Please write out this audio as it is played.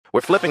We're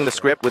flipping the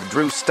script with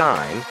Drew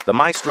Stein, the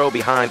maestro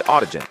behind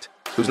Audigent,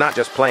 who's not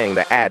just playing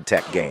the ad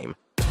tech game.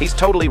 He's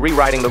totally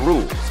rewriting the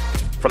rules.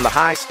 From the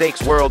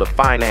high-stakes world of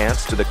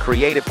finance to the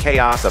creative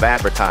chaos of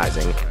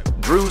advertising,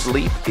 Drew's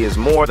leap is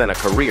more than a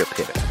career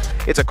pivot.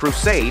 It's a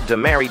crusade to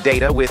marry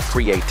data with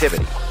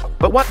creativity.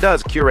 But what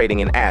does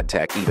curating in ad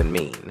tech even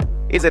mean?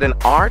 Is it an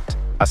art,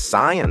 a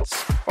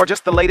science, or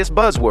just the latest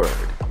buzzword?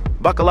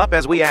 Buckle up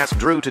as we ask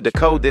Drew to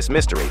decode this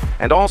mystery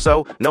and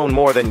also known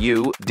more than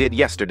you did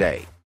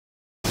yesterday.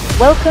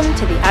 Welcome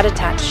to the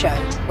ADOTAT Show,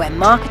 where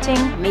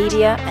marketing,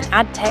 media, and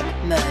ad tech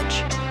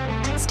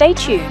merge. Stay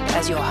tuned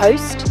as your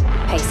host,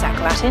 Pesach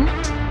Lattin,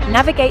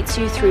 navigates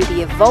you through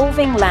the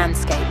evolving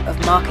landscape of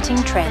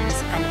marketing trends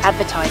and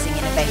advertising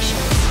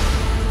innovations.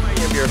 I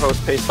am your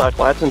host, Pesach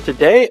Lattin.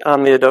 Today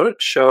on the ADOTAT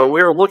Show,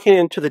 we're looking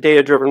into the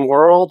data-driven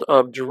world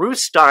of Drew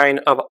Stein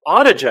of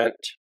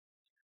Audigent,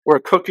 where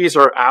cookies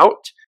are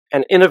out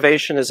and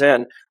innovation is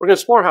in. We're going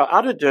to explore how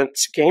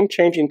Audigent's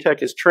game-changing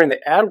tech is turning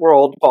the ad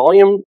world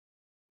volume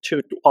to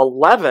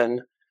 11,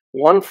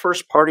 one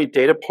first-party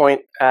data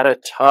point at a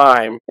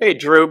time. Hey,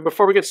 Drew,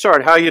 before we get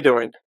started, how are you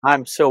doing?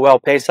 I'm so well,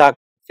 Pesach.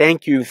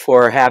 Thank you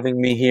for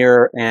having me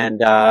here, and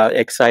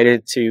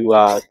excited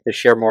to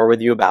share more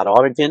with you about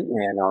Audigent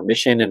and our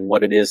mission and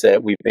what it is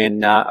that we've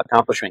been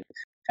accomplishing.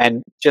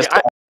 And just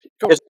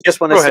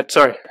want to go ahead.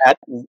 Sorry.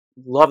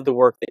 Love the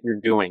work that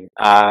you're doing,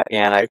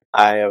 and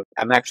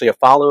I'm actually a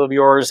follower of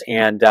yours,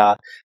 and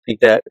think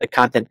that the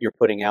content you're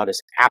putting out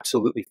is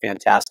absolutely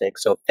fantastic.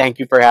 So thank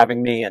you for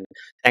having me, and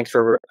thanks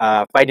for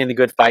fighting the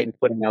good fight and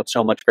putting out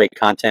so much great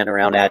content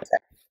around ad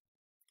tech.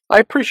 I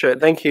appreciate it.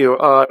 Thank you.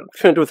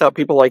 Couldn't do without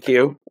people like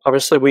you.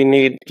 Obviously, we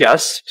need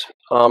guests.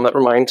 That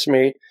reminds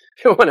me,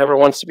 whoever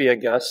wants to be a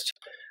guest,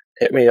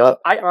 hit me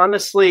up. I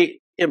honestly,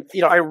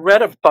 I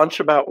read a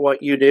bunch about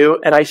what you do,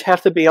 and I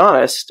have to be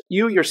honest,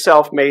 you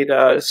yourself made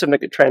a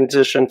significant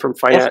transition from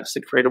finance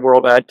to the creative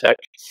world of ad tech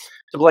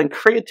to blend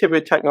creativity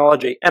with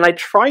technology. And I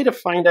try to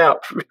find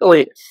out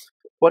really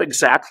what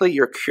exactly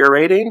you're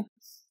curating.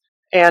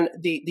 And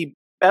the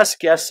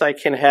best guess I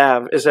can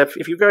have is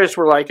if you guys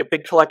were like a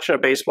big collection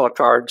of baseball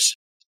cards,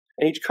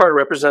 and each card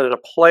represented a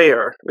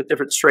player with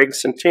different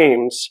strengths and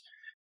teams,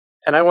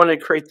 and I wanted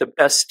to create the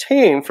best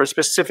team for a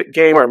specific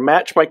game or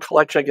match my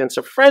collection against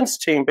a friend's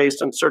team based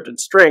on certain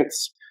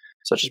strengths,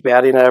 such as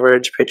batting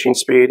average, pitching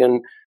speed,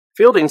 and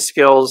fielding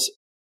skills,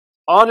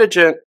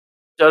 Audigent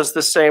does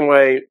the same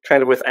way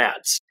kind of with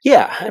ads.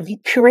 Yeah, I mean,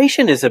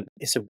 curation is a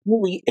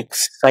really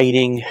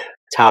exciting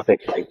topic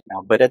right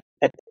now, but at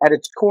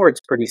its core,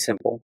 it's pretty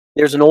simple.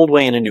 There's an old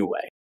way and a new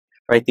way,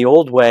 right? The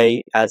old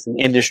way, as an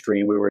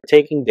industry, we were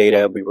taking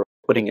data, we were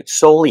putting it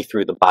solely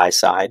through the buy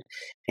side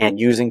and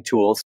using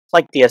tools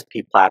like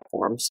DSP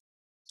platforms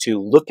to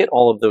look at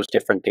all of those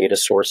different data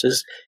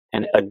sources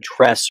and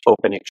address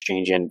open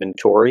exchange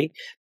inventory,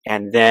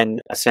 and then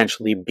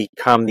essentially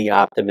become the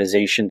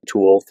optimization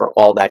tool for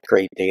all that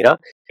great data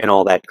and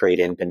all that great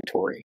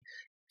inventory.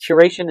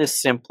 Curation is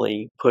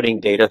simply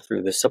putting data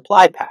through the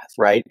supply path,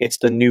 right? It's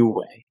the new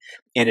way.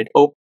 And it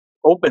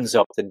opens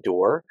up the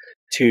door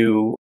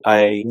to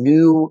a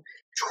new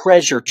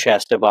treasure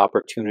chest of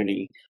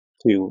opportunity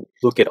to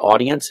look at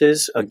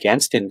audiences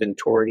against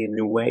inventory in a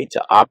new way,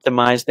 to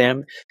optimize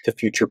them, to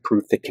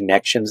future-proof the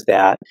connections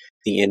that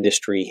the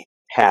industry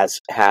has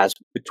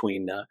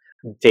between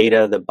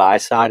data, the buy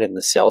side, and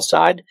the sell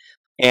side.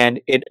 And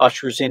it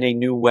ushers in a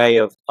new way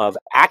of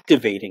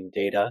activating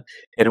data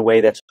in a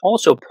way that's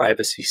also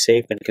privacy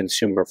safe and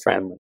consumer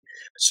friendly.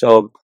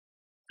 So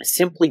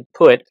simply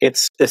put,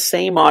 it's the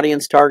same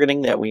audience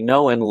targeting that we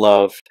know and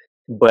love,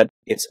 but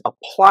it's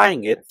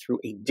applying it through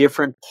a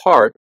different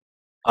part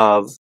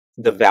of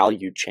the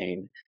value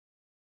chain.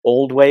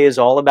 Old way is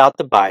all about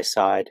the buy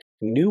side.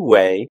 New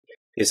way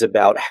is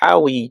about how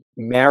we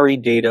marry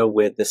data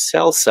with the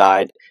sell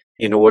side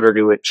in order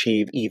to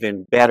achieve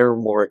even better,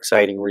 more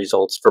exciting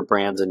results for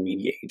brands and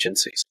media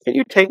agencies. Can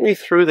you take me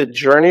through the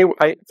journey?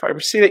 I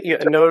see that you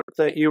note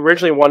that you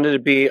originally wanted to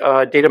be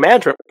a data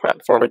management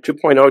platform, a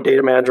 2.0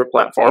 data management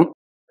platform.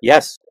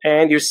 Yes.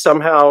 And you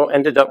somehow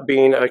ended up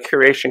being a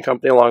curation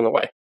company along the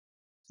way.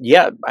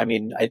 Yeah, I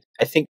mean,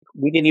 I think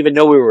we didn't even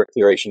know we were a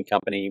curation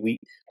company. We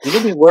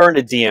knew we weren't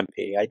a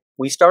DMP.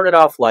 We started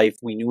off life,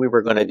 we knew we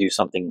were going to do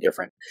something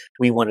different.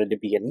 We wanted to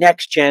be a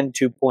next-gen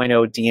 2.0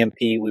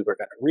 DMP. We were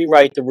going to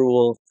rewrite the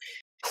rules,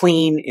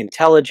 clean,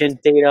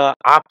 intelligent data,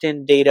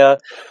 opt-in data.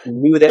 We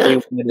knew that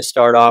we wanted to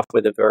start off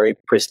with a very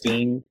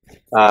pristine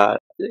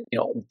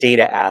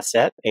data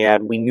asset,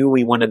 and we knew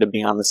we wanted to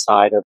be on the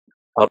side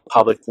of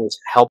publishers,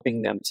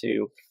 helping them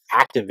to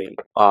activate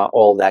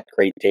all that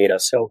great data.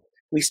 So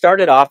we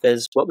started off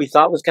as what we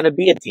thought was going to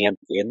be a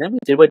DMP, and then we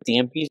did what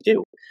DMPs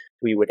do.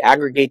 We would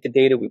aggregate the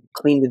data, we would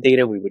clean the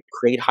data, we would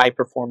create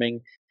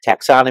high-performing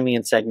taxonomy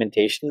and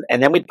segmentation,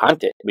 and then we'd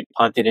punt it. We'd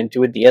punt it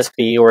into a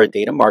DSP or a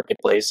data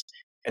marketplace,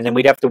 and then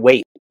we'd have to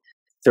wait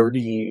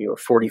 30 or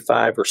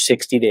 45 or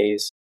 60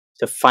 days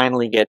to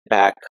finally get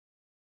back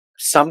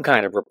some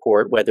kind of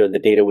report, whether the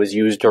data was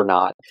used or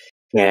not.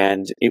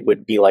 And it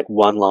would be like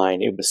one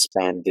line, it was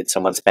spent. Did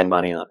someone spend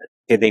money on it?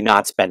 Did they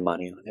not spend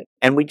money on it?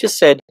 And we just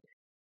said,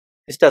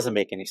 this doesn't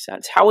make any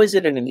sense. How is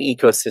it in an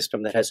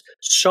ecosystem that has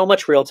so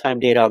much real-time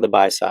data on the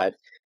buy side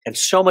and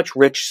so much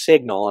rich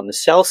signal on the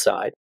sell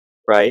side,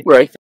 right?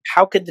 Right.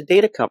 How could the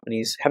data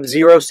companies have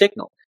zero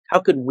signal? How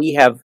could we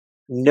have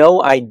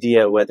no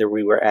idea whether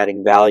we were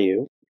adding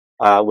value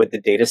with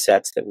the data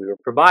sets that we were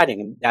providing?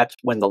 And that's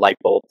when the light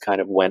bulb kind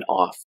of went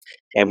off.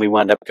 And we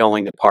wound up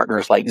going to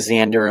partners like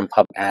Xandr and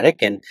PubMatic,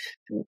 and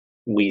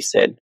we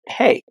said,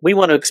 hey, we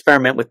want to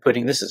experiment with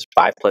putting, this is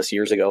 5+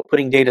 years ago,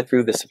 putting data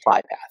through the supply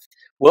path.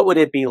 What would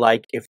it be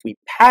like if we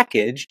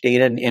packaged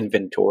data and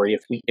inventory,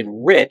 if we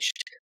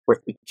enriched, or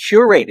if we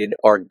curated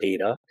our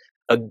data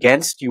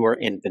against your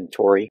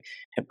inventory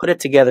and put it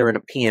together in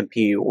a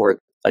PMP or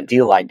a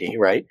deal ID,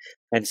 right?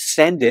 And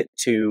send it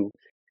to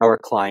our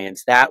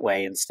clients that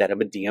way instead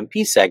of a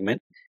DMP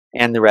segment.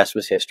 And the rest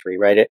was history,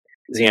 right?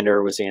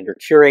 Xandr was Xandr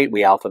Curate.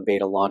 We alpha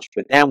beta launched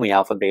with them. We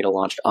alpha beta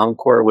launched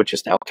Encore, which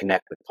is now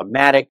connect with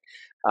PubMatic,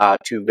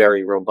 two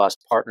very robust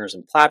partners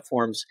and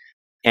platforms.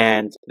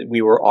 And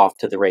we were off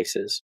to the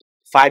races.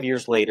 5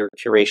 years later,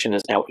 Curation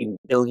is now $1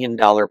 billion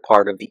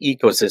part of the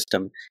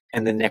ecosystem.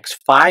 And the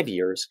next 5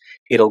 years,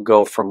 it'll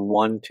go from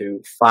 1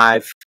 to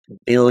 5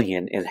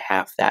 billion in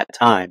half that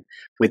time,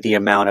 with the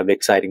amount of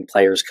exciting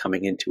players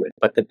coming into it.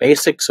 But the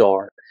basics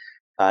are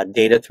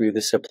data through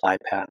the supply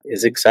path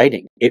is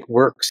exciting. It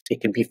works.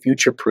 It can be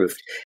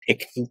future-proofed.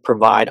 It can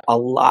provide a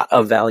lot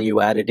of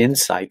value-added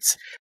insights.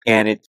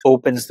 And it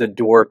opens the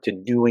door to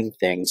doing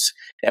things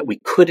that we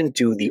couldn't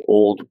do the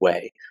old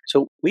way.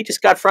 So we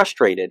just got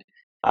frustrated.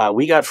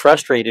 We got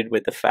frustrated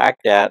with the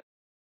fact that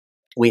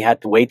we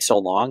had to wait so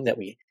long, that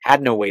we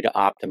had no way to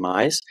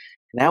optimize.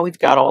 Now we've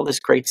got all this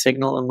great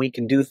signal, and we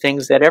can do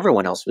things that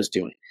everyone else was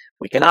doing.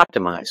 We can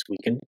optimize. We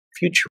can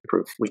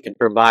future-proof. We can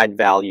provide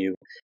value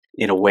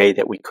in a way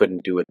that we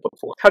couldn't do it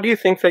before. How do you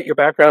think that your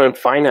background in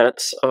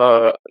finance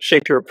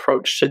shaped your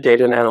approach to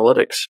data and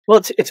analytics? Well,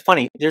 it's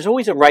funny. There's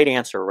always a right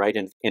answer, right,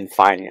 in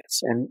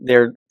finance. And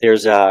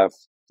there's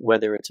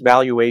whether it's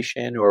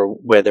valuation or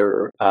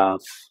whether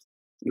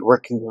you're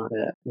working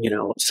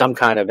on some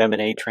kind of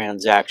M&A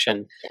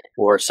transaction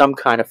or some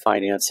kind of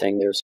financing.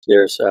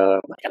 There's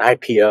like an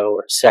IPO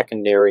or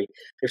secondary.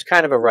 There's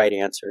kind of a right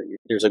answer.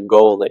 There's a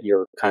goal that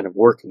you're kind of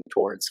working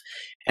towards,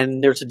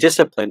 and there's a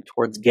discipline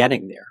towards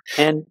getting there.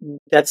 And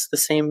that's the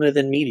same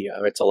within media.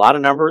 It's a lot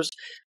of numbers,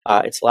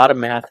 it's a lot of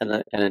math,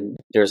 and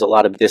there's a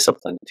lot of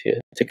discipline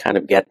to kind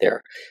of get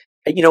there.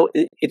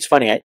 It's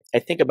funny. I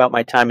think about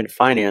my time in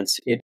finance.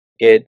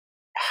 It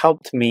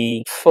helped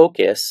me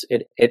focus.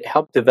 It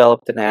helped develop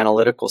an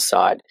analytical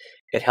side.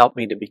 It helped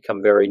me to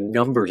become very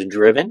numbers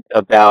driven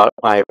about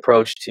my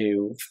approach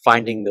to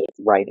finding the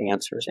right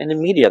answers. And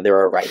in media, there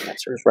are right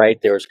answers, right?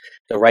 There's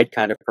the right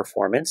kind of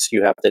performance.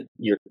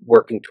 You're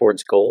working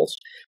towards goals.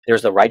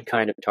 There's the right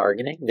kind of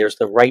targeting. There's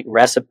the right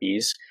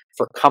recipes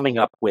for coming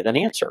up with an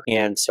answer.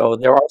 And so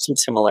there are some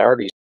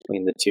similarities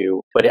between the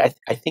two, but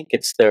I think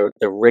it's the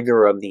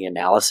rigor of the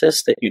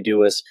analysis that you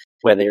do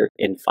whether you're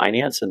in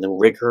finance, and the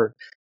rigor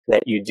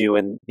that you do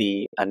in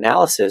the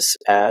analysis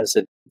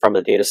from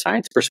a data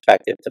science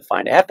perspective to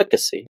find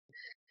efficacy,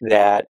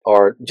 that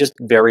are just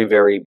very,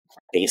 very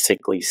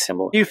basically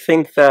similar. Do you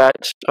think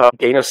that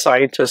data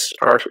scientists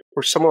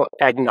were somewhat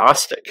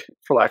agnostic,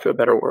 for lack of a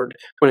better word,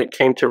 when it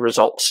came to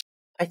results?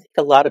 I think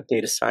a lot of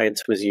data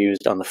science was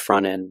used on the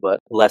front end, but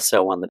less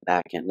so on the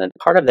back end. And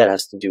part of that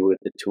has to do with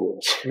the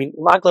tools. I mean,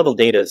 log level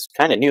data is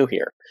kind of new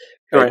here.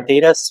 Right?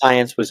 Data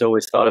science was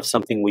always thought of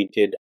something we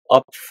did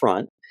up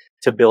front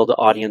to build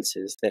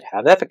audiences that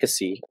have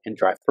efficacy and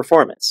drive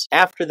performance.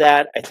 After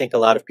that, I think a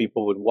lot of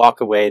people would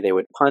walk away. They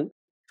would punt.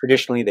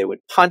 Traditionally, they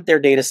would punt their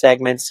data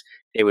segments.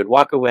 They would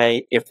walk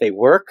away. If they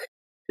work,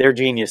 they're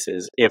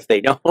geniuses. If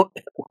they don't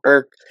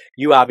work,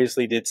 you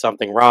obviously did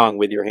something wrong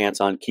with your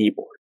hands-on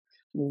keyboard.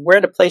 We're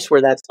at a place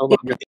where that's no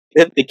longer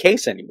the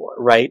case anymore,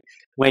 right?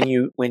 When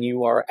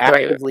you are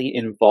actively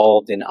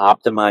involved in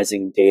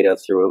optimizing data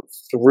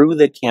through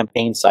the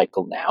campaign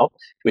cycle now,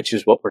 which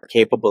is what we're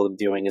capable of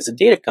doing as a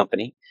data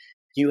company,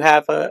 you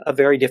have a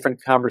very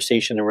different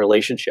conversation and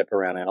relationship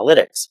around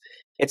analytics.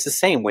 It's the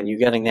same when you're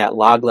getting that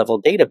log level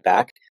data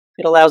back.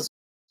 It allows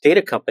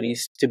data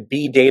companies to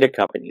be data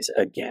companies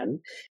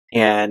again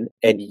and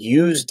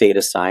use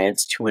data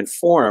science to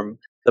inform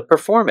the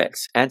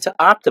performance and to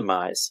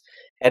optimize.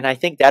 And I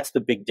think that's the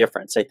big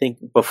difference. I think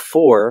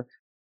before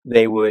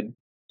they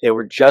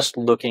were just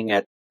looking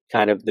at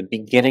kind of the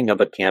beginning of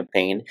a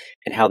campaign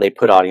and how they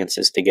put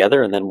audiences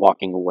together and then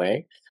walking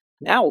away.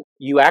 Now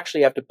you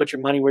actually have to put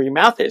your money where your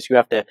mouth is. You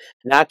have to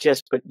not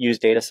just use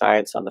data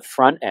science on the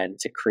front end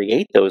to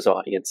create those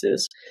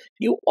audiences.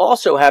 You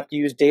also have to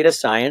use data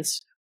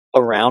science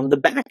around the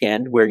back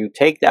end, where you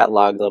take that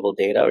log level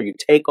data or you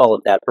take all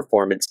of that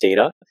performance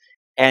data,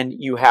 and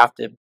you have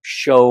to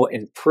show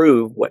and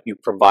prove what you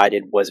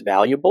provided was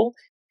valuable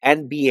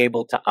and be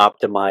able to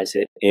optimize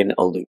it in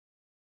a loop.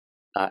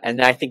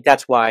 And I think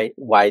that's why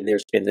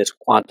there's been this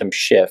quantum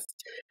shift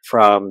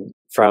from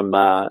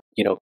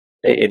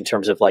in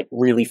terms of like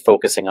really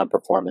focusing on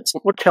performance.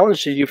 What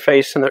challenge did you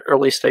face in the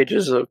early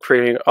stages of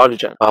creating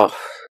Audigent? Oh,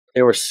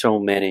 There were so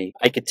many.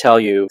 I could tell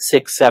you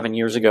 6, 7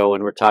 years ago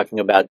when we're talking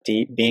about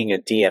being a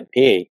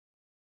DMP,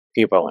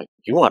 people are like,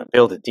 you want to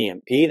build a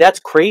DMP? That's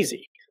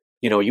crazy.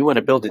 You want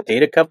to build a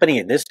data company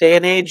in this day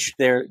and age?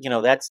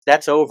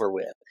 That's over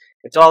with.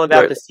 It's all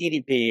about the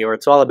CDP, or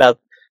it's all about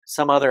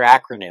some other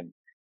acronym.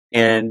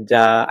 And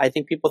I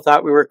think people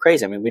thought we were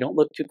crazy. I mean, we don't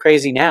look too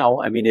crazy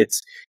now. I mean,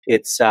 it's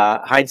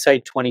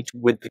hindsight 20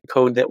 with the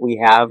code that we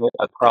have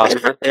across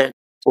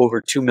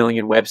over 2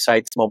 million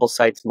websites, mobile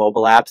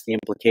apps, the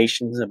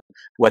implications of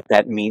what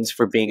that means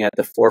for being at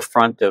the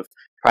forefront of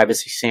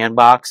privacy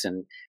sandbox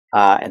and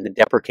the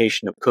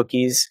deprecation of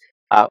cookies.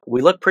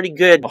 We look pretty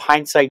good.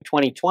 Hindsight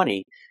 2020.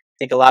 I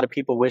think a lot of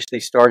people wish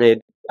they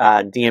started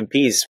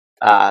DMPs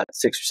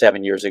 6 or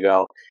 7 years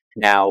ago.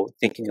 Now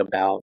thinking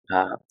about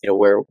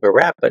where we're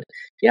at, but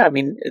yeah, I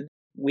mean,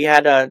 we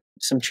had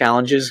some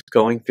challenges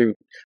going through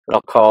what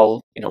I'll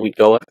call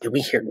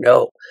we hear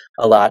no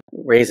a lot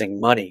raising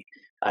money.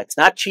 It's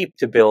not cheap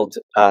to build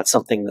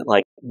something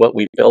like what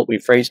we've built.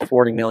 We've raised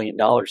 $40 million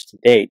to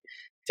date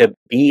to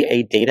be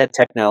a data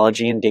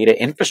technology and data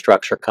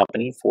infrastructure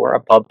company for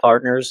our pub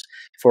partners,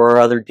 for our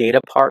other data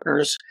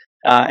partners,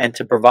 and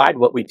to provide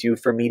what we do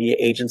for media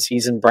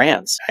agencies and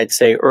brands. I'd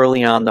say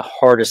early on, the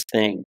hardest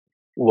thing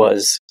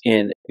was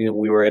we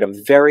were at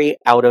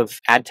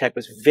ad tech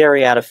was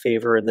very out of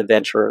favor in the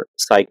venture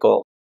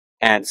cycle,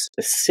 and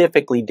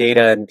specifically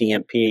data and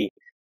DMP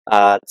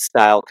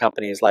style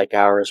companies like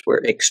ours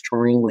were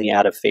extremely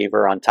out of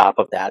favor on top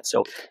of that.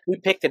 So we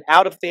picked an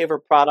out of favor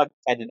product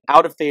and an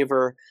out of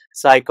favor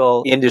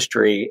cycle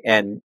industry,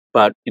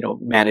 but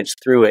managed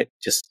through it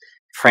just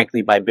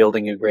frankly by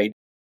building a great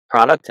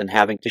product and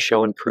having to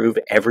show and prove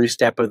every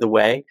step of the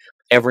way,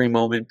 every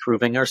moment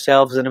proving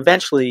ourselves, and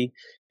eventually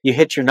you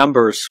hit your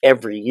numbers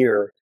every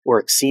year or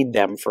exceed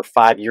them for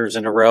 5 years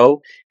in a row,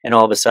 and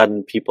all of a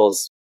sudden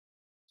people's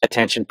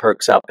attention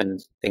perks up and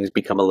things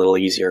become a little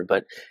easier.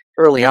 But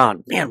early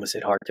on, man, was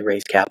it hard to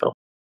raise capital.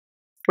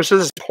 Was there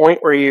this point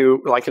where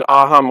you, like an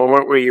aha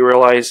moment where you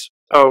realize,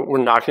 oh, we're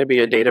not going to be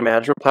a data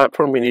management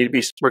platform. We're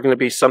going to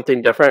be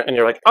something different. And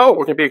you're like, oh,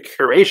 we're going to be a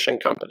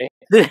curation company.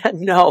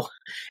 No,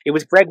 it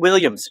was Greg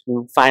Williams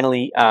who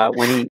finally,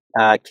 when he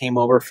came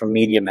over from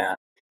MediaMath,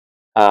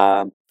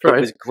 it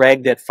was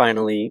Greg that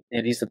finally,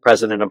 and he's the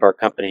president of our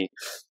company,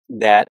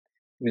 that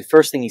the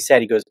first thing he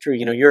said, he goes, Drew,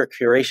 you're a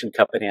curation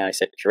company. And I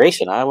said,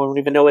 curation? I don't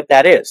even know what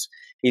that is.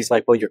 He's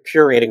like, well, you're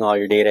curating all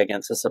your data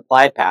against the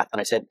supply path. And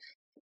I said,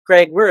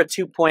 Greg, we're a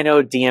 2.0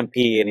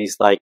 DMP. And he's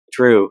like,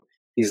 Drew,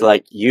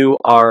 you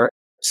are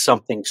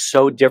something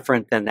so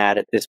different than that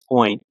at this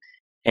point.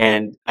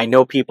 And I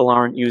know people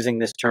aren't using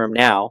this term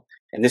now.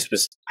 And this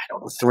was,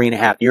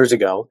 3.5 years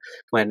ago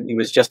when he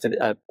was just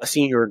a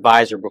senior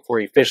advisor before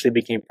he officially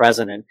became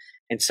president.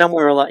 And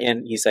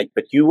he's like,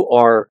 but you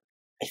are,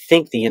 I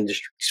think, the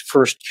industry's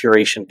first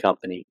curation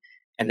company.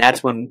 And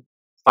that's when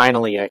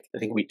finally, I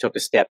think we took a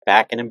step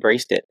back and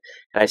embraced it.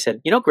 And I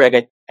said,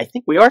 Greg, I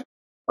think we are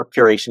a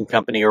curation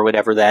company or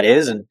whatever that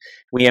is. And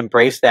we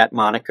embraced that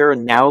moniker.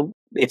 And now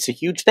it's a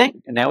huge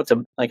thing. And now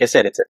like I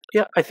said,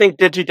 yeah, I think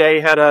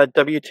DigiDay had a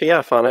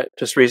WTF on it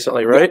just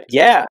recently, right?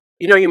 Yeah.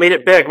 You made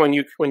it big when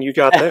you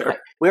got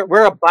there.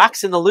 we're a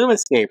box in the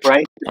Lumascape,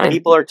 right?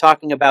 People are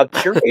talking about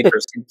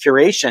curators and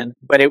curation,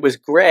 but it was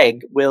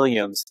Greg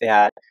Williams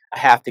that I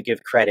have to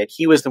give credit.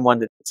 He was the one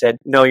that said,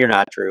 no, you're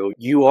not, Drew.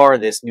 You are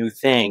this new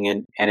thing,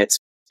 and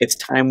it's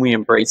time we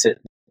embrace it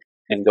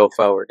and go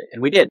forward.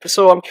 And we did.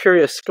 So I'm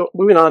curious,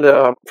 moving on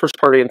to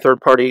first-party and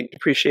third-party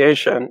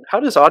depreciation, how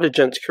does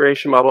Audigent's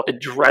curation model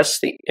address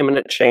the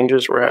imminent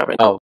changes we're having?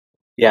 Oh,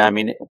 yeah,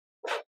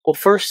 well,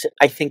 first,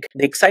 I think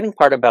the exciting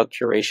part about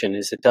curation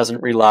is it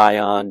doesn't rely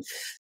on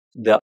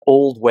the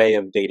old way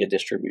of data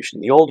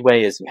distribution. The old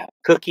way is you have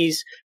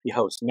cookies, you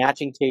host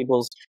matching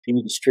tables,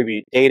 you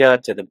distribute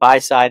data to the buy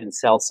side and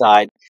sell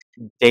side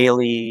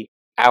daily,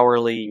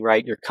 hourly,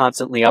 right? You're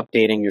constantly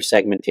updating your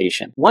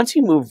segmentation. Once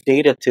you move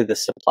data to the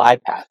supply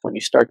path, when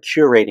you start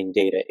curating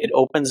data, it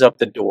opens up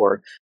the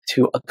door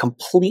to a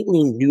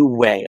completely new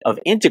way of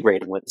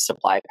integrating with the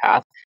supply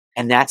path,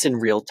 and that's in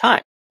real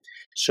time.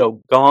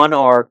 So gone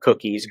are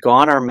cookies,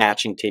 gone are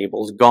matching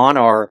tables, gone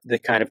are the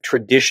kind of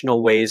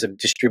traditional ways of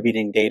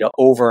distributing data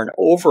over and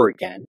over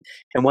again.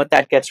 And what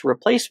that gets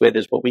replaced with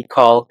is what we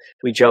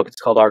joke,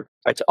 it's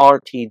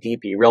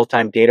RTDP,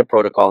 real-time data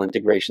protocol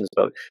integrations,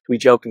 but we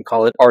joke and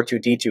call it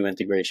R2D2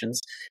 integrations.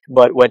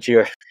 But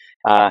you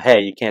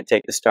can't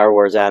take the Star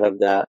Wars out of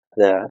the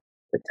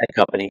tech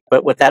company.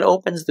 But what that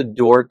opens the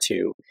door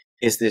to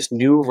is this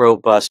new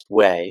robust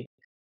way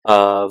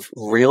of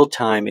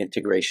real-time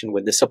integration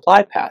with the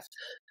supply path.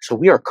 So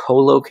we are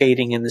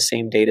co-locating in the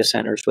same data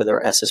centers with our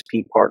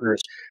SSP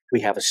partners. We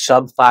have a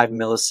sub 5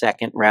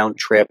 millisecond round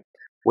trip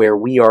where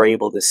we are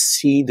able to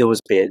see those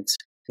bids,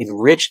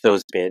 enrich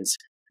those bids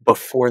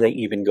before they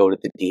even go to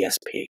the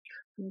DSP.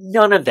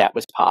 None of that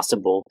was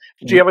possible.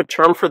 Do you have a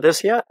term for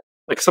this yet?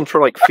 Like some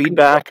sort of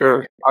feedback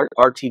or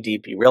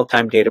RTDP,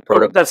 real-time data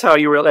protocol. That's how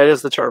that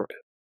is the term.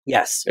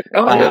 Yes.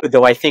 Oh, yeah.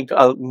 Though I think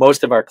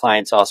most of our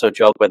clients also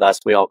joke with us.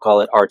 We all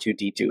call it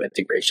R2D2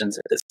 integrations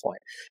at this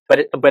point.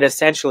 But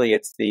essentially,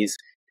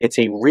 it's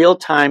a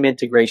real-time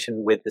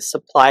integration with the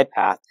supply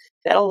path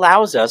that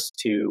allows us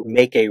to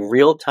make a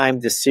real-time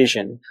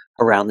decision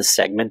around the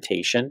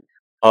segmentation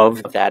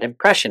of that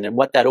impression. And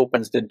what that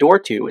opens the door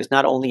to is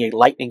not only a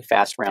lightning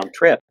fast round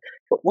trip,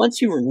 but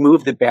once you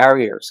remove the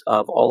barriers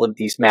of all of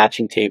these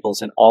matching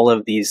tables and all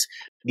of these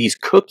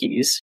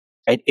cookies,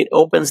 right, it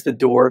opens the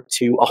door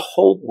to a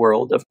whole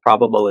world of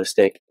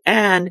probabilistic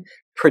and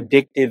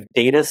predictive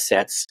data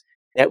sets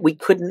that we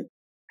couldn't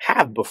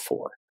have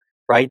before,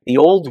 right? The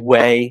old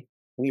way,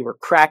 we were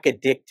crack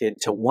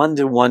addicted to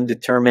one-to-one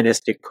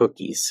deterministic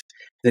cookies.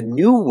 The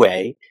new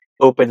way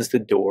opens the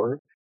door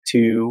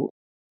to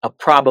a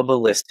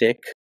probabilistic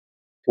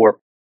or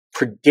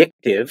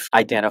predictive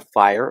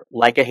identifier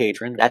like a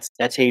Hadron.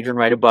 That's Hadron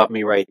right above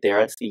me right there.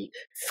 That's the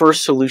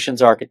first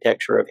solutions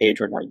architecture of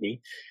Hadron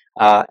ID.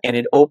 And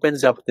it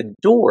opens up the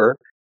door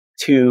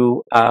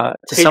to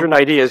Hadron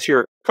ID is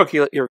your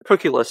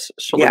cookieless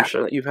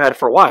solution that you've had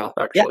for a while,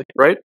 actually,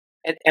 right?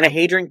 And a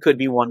Hadron could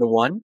be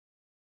 1-to-1.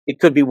 It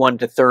could be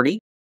 1-to-30.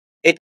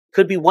 It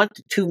could be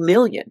 1-to-2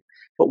 million.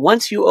 But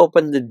once you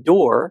open the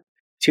door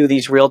to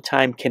these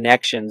real-time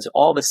connections,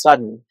 all of a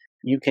sudden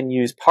you can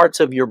use parts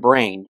of your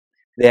brain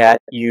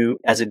that you,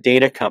 as a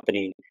data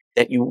company,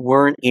 that you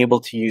weren't able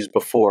to use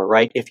before,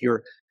 right? If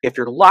you're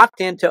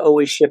locked into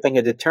always shipping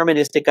a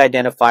deterministic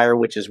identifier,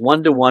 which is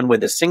 1-to-1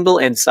 with a single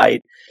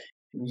insight,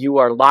 you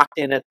are locked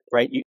in it,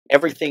 right?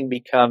 Everything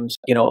becomes,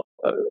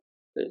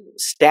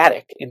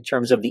 static in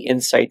terms of the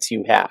insights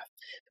you have.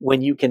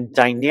 When you can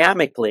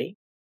dynamically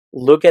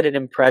look at an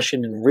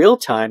impression in real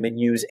time and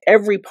use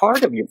every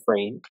part of your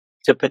brain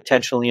to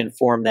potentially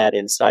inform that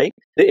insight,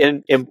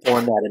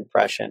 inform that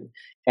impression,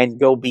 and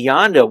go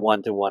beyond a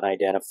 1-to-1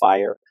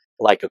 identifier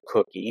like a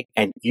cookie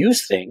and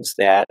use things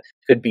that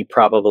could be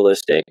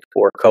probabilistic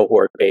or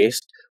cohort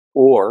based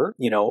or,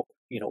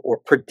 or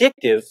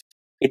predictive.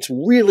 It's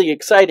really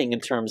exciting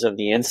in terms of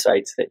the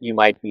insights that you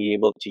might be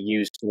able to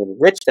use to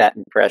enrich that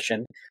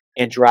impression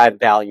and drive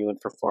value and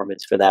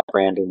performance for that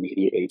brand or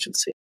media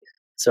agency.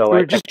 So we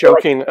were just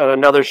joking on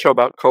another show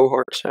about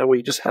cohorts, and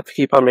we just have to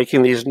keep on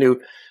making these new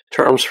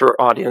terms for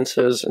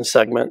audiences and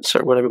segments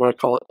or whatever you want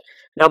to call it.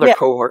 Now they're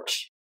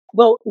cohorts.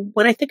 Well,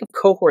 when I think of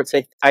cohorts,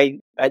 I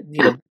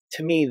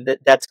to me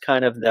that's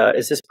kind of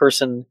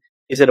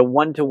is it a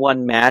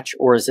 1-to-1 match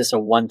or is this a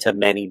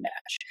 1-to-many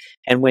match?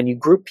 And when you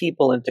group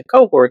people into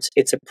cohorts,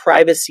 it's a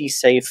privacy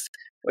safe,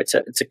 it's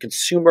a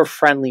consumer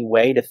friendly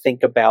way to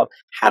think about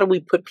how do we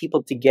put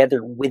people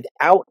together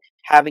without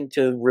having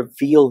to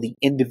reveal the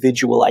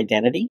individual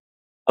identity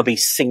of a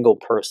single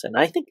person.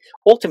 And I think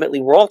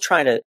ultimately we're all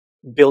trying to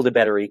build a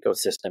better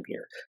ecosystem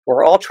here.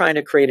 We're all trying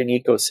to create an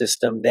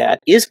ecosystem that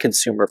is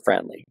consumer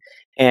friendly.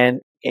 And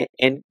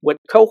what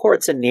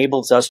cohorts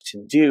enables us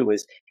to do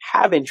is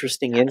have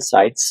interesting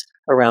insights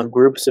around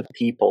groups of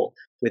people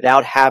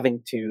without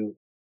having to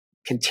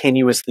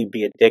continuously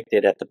be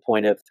addicted at the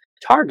point of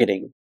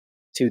targeting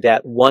to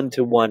that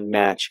 1-to-1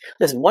 match.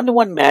 Listen,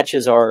 1-to-1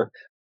 matches are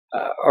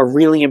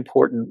really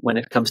important when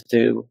it comes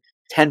to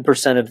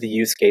 10% of the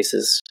use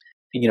cases,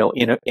 in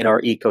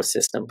our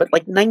ecosystem. But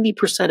like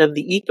 90% of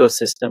the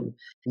ecosystem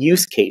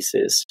use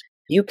cases,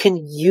 you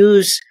can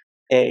use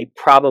a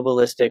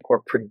probabilistic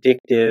or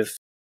predictive,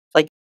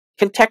 like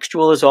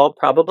contextual is all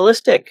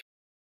probabilistic,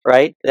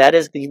 right? That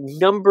is the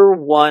number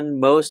one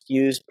most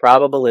used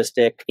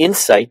probabilistic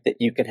insight that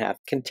you can have,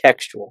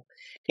 contextual.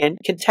 And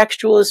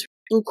contextual is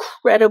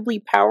incredibly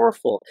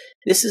powerful.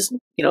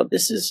 Contextual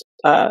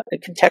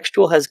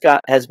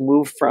has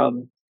moved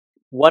from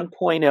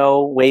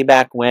 1.0 way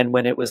back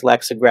when it was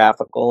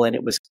lexicographical and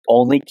it was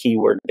only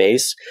keyword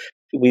based.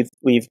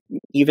 We've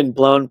even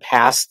blown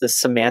past the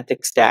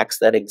semantic stacks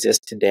that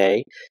exist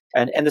today.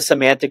 And the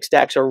semantic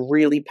stacks are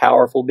really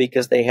powerful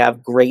because they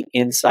have great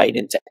insight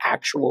into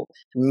actual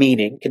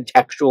meaning,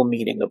 contextual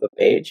meaning of a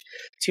page,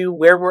 to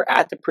where we're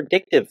at the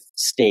predictive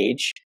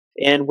stage.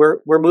 And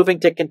we're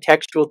moving to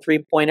contextual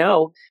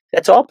 3.0.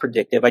 That's all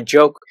predictive. I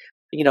joke,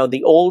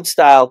 the old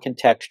style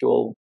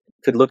contextual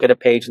could look at a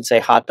page and say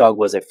hot dog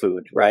was a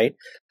food, right?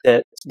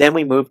 Then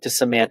we moved to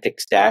semantic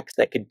stacks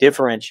that could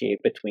differentiate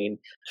between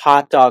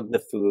hot dog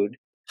the food,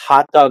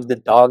 hot dog the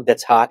dog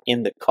that's hot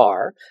in the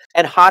car,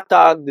 and hot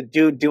dog the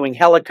dude doing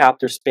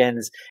helicopter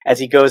spins as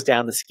he goes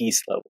down the ski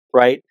slope,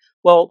 right?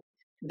 Well,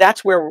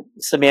 that's where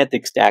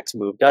semantic stacks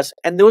moved us,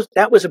 and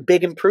that was a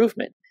big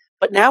improvement.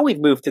 But now we've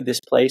moved to this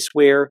place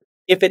where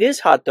if it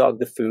is hot dog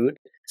the food,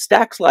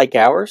 stacks like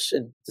ours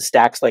and the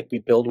stacks like we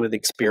build with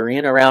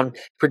Experian around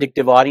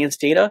predictive audience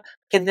data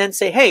can then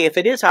say, hey, if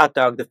it is hot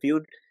dog the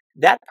food,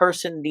 that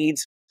person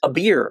needs a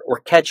beer or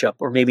ketchup,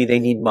 or maybe they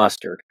need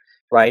mustard,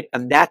 right?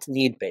 And that's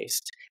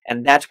need-based.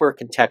 And that's where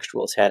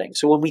contextual is heading.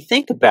 So when we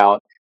think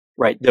about,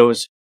 right,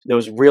 those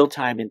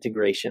real-time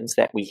integrations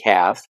that we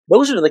have,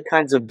 those are the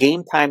kinds of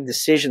game-time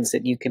decisions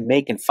that you can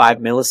make in 5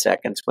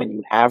 milliseconds when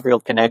you have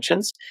real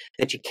connections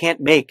that you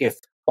can't make if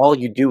all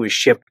you do is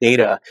ship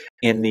data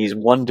in these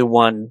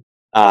 1-to-1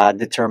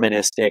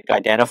 deterministic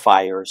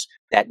identifiers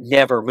that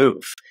never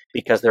move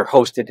because they're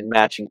hosted in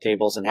matching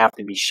tables and have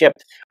to be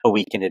shipped a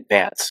week in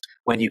advance.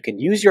 When you can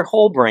use your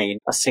whole brain,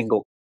 a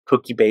single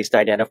cookie-based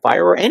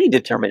identifier or any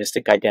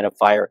deterministic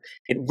identifier,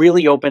 it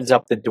really opens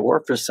up the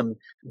door for some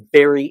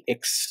very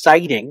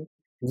exciting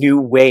new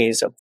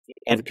ways of,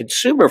 and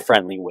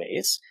consumer-friendly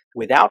ways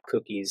without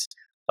cookies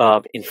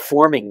of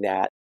informing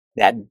that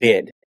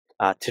bid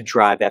to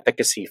drive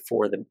efficacy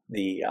for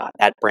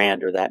that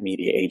brand or that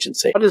media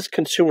agency. How does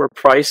consumer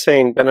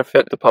pricing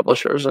benefit the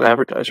publishers and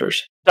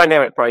advertisers?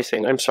 Dynamic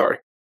pricing, I'm sorry.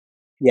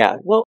 Yeah,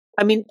 well,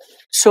 I mean,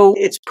 so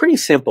it's pretty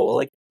simple.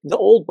 Like the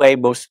old way,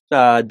 most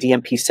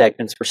DMP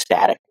segments were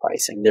static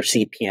pricing. They're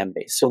CPM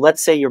based. So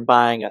let's say you're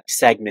buying a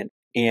segment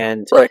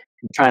and you're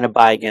trying to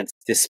buy against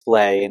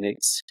display, and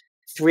it's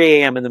 3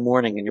 a.m. in the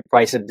morning, and your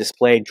price of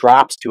display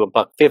drops to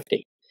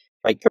 $1.50.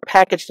 Right, you're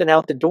packaged and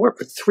out the door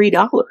for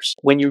 $3.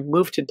 When you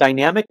move to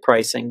dynamic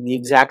pricing, the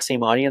exact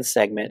same audience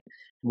segment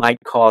might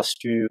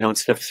cost you,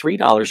 instead of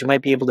 $3, you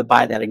might be able to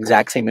buy that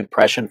exact same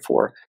impression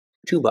for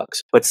 $2,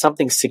 but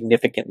something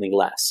significantly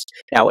less.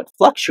 Now, it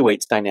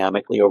fluctuates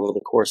dynamically over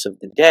the course of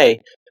the day,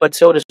 but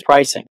so does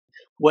pricing.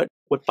 What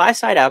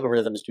buy-side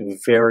algorithms do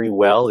very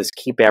well is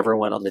keep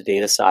everyone on the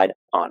data side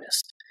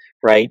honest,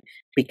 right?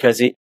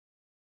 Because it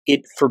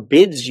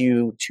forbids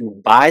you to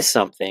buy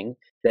something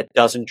that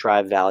doesn't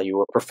drive value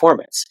or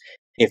performance.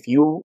 If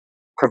you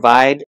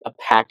provide a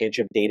package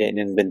of data and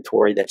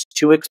inventory that's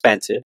too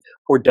expensive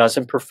or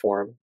doesn't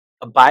perform,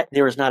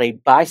 there is not a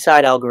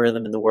buy-side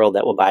algorithm in the world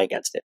that will buy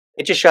against it.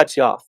 It just shuts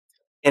you off.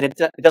 And it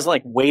doesn't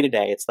like wait a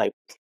day. It's like,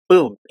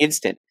 boom,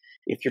 instant.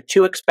 If you're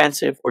too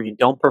expensive or you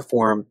don't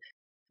perform,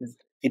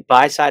 the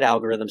buy-side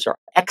algorithms are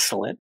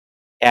excellent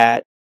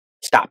at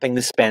stopping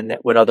the spend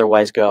that would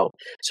otherwise go.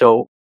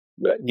 So,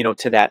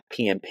 to that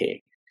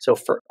PMP. So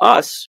for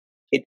us,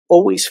 it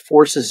always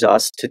forces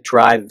us to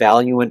drive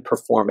value and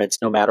performance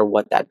no matter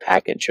what that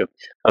package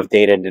of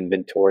data and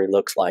inventory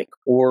looks like,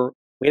 or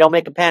we don't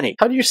make a penny.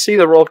 How do you see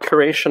the role of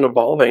curation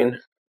evolving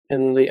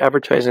in the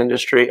advertising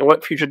industry, and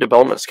what future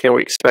developments can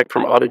we expect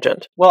from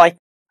Audigent? Well,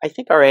 I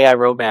think our AI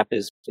roadmap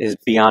is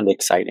beyond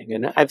exciting.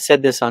 And I've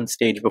said this on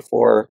stage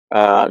before,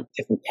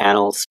 different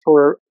panels,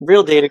 for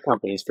real data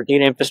companies, for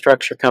data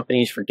infrastructure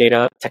companies, for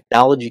data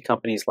technology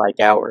companies like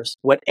ours.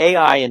 What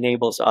AI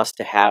enables us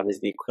to have is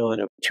the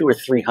equivalent of 200 or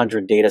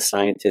 300 data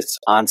scientists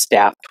on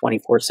staff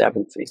 24/7,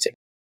 360.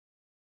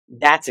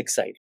 That's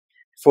exciting.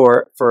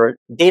 For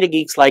data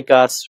geeks like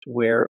us,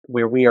 where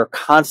we are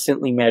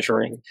constantly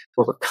measuring,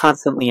 where we're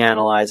constantly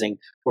analyzing,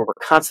 where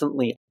we're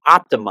constantly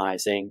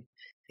optimizing,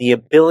 the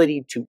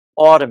ability to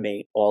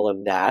automate all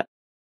of that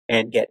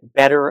and get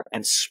better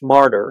and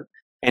smarter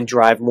and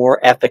drive more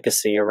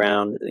efficacy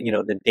around,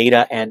 the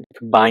data and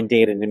combined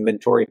data and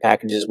inventory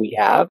packages we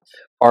have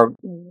are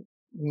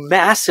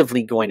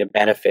massively going to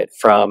benefit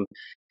from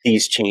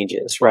these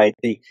changes, right?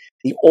 The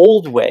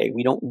old way,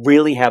 we don't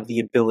really have the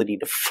ability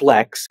to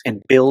flex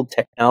and build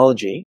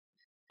technology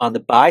on the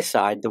buy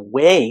side. The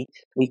way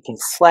we can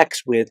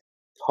flex with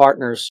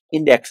partners,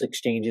 index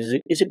exchanges,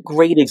 is a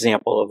great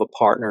example of a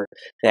partner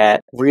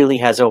that really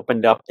has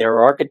opened up their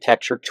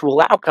architecture to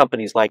allow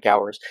companies like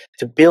ours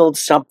to build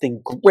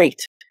something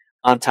great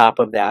on top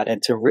of that.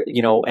 And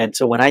and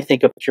so when I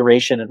think of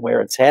curation and where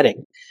it's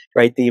heading,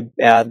 right,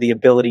 the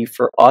ability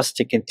for us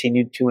to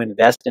continue to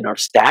invest in our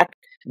stack,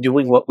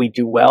 doing what we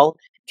do well,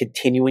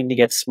 continuing to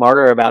get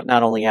smarter about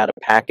not only how to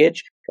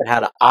package, but how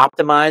to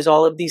optimize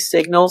all of these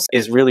signals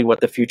is really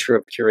what the future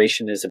of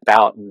curation is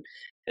about. And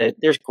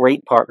there's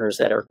great partners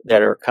that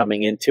are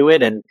coming into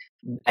it, and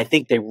I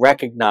think they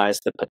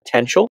recognize the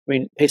potential. I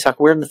mean, Pesach,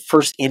 we're in the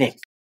first inning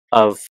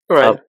of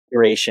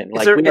curation.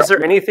 Is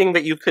there anything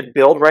that you could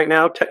build right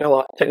now,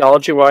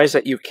 technology-wise,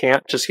 that you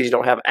can't just because you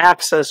don't have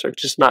access or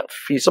just not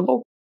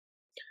feasible?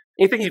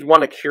 Anything you'd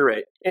want to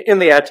curate in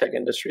the ad tech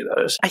industry,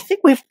 that is? I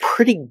think we have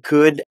pretty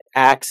good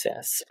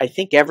access. I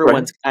think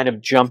everyone's kind of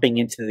jumping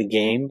into the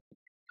game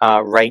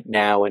right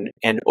now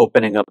and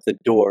opening up the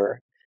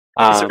door.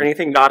 Is there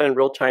anything not in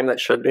real time that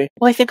should be?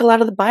 Well, I think a lot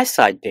of the buy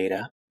side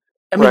data.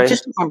 I mean,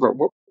 just remember,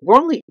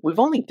 we've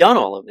only done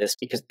all of this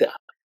because the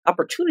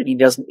opportunity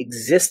doesn't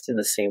exist in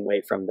the same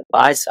way from the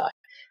buy side.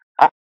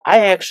 I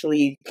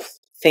actually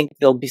think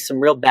there'll be some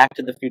real back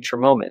to the future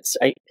moments.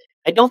 I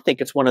don't think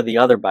it's one or the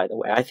other, by the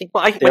way. I think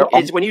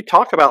when you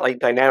talk about like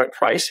dynamic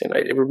pricing,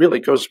 it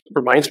really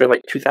reminds me of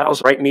like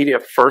 2000, right? Media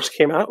first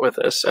came out with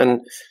this,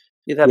 and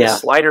you had the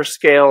slider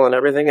scale and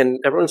everything, and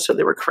everyone said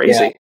they were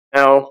crazy. Yeah.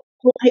 Now,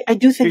 well, I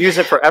do think you use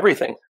it for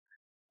everything.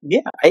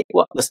 Yeah.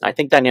 Listen, I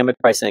think dynamic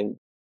pricing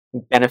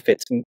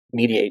benefits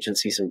media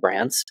agencies and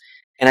brands,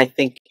 and I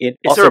think it.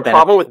 Is there a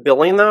problem with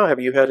billing though? Have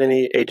you had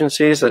any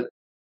agencies that?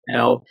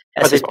 No,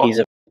 SSPs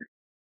have a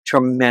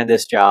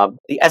tremendous job.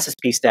 The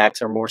SSP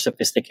stacks are more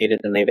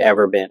sophisticated than they've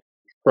ever been.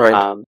 Right.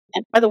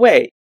 And by the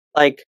way,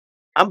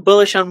 I'm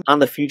bullish on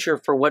the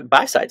future for what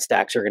buy side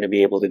stacks are going to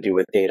be able to do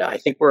with data. I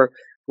think we're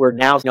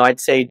now, I'd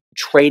say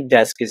Trade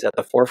Desk is at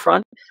the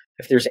forefront.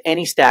 If there's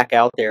any stack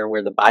out there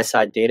where the buy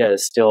side data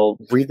is still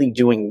really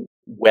doing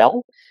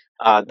well,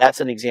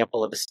 That's an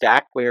example of a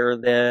stack where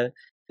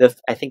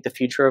I think the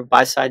future of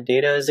buy-side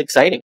data is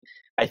exciting.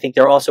 I think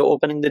they're also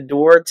opening the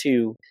door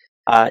to,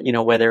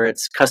 whether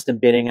it's custom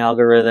bidding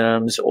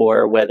algorithms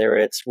or whether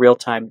it's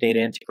real-time data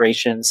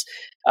integrations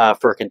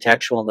for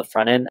contextual on the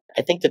front end.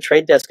 I think the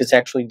trade desk is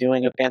actually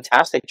doing a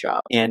fantastic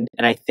job, and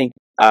I think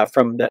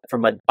from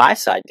a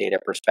buy-side data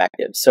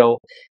perspective. So,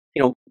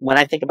 when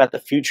I think about the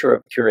future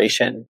of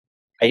curation,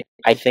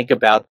 I think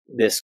about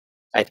this.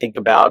 I think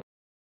about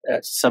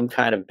some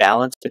kind of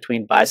balance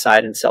between buy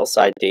side and sell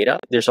side data.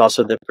 There's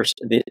also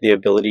the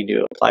ability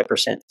to apply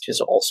percentages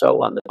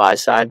also on the buy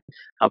side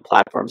on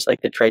platforms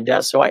like the trade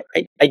desk. So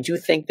I do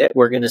think that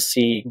we're going to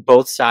see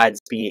both sides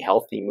be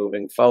healthy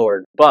moving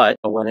forward. But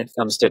when it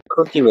comes to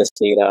cookieless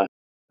data,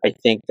 I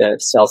think the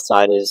sell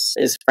side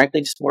is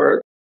frankly just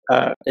more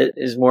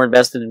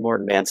invested and more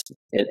advanced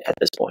at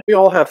this point. We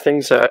all have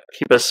things that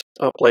keep us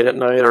up late at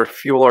night or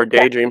fuel our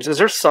daydreams. Is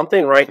there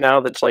something right now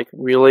that's like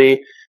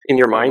really in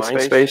your mind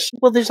space?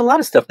 Well, there's a lot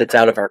of stuff that's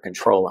out of our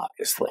control,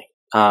 obviously.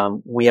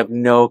 We have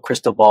no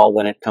crystal ball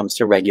when it comes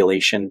to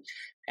regulation,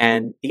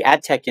 and the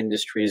ad tech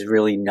industry is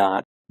really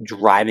not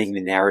driving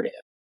the narrative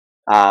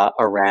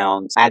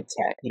around ad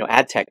tech.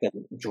 Ad tech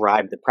doesn't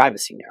drive the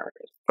privacy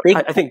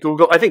narrative. I think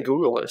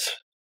Google is.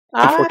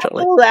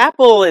 Unfortunately,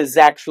 Apple is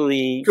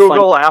actually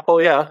Google,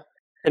 Apple, yeah,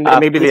 and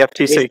maybe the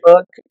FTC.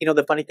 Facebook.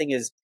 The funny thing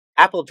is,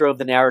 Apple drove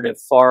the narrative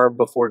far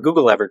before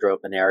Google ever drove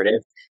the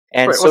narrative,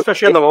 and right,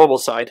 especially on the mobile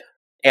side.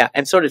 Yeah,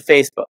 and so did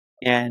Facebook.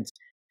 And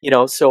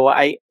so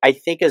I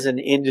think as an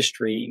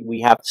industry,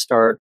 we have to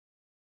start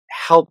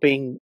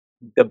helping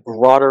the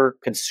broader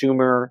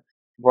consumer,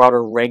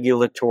 broader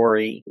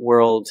regulatory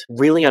world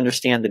really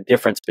understand the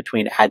difference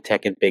between ad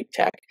tech and big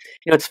tech.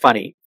 It's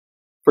funny.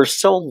 For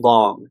so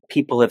long,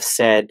 people have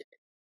said,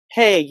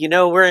 hey,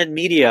 we're in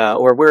media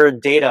or we're in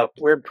data,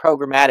 we're in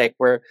programmatic,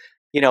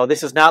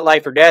 this is not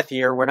life or death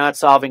here. We're not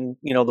solving,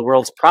 the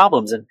world's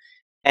problems.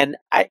 And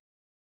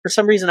for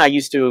some reason, I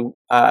used to,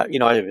 I'd be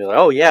like,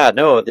 oh yeah,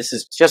 no, this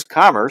is just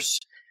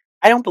commerce.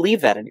 I don't believe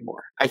that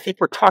anymore. I think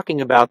we're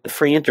talking about the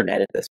free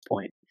internet at this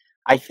point.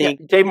 I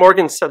think Dave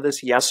Morgan said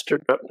this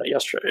yesterday. Not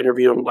yesterday, I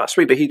interviewed him last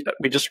week, but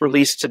we just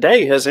released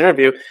today his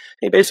interview.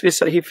 He basically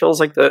said he feels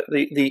like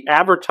the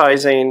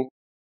advertising,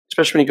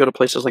 especially when you go to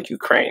places like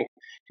Ukraine,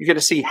 you get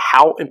to see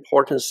how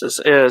important this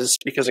is,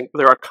 because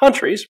there are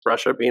countries,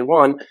 Russia being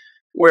one,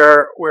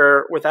 where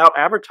without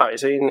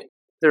advertising,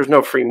 there's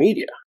no free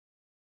media.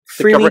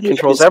 The government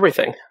controls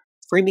everything.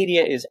 Free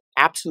media is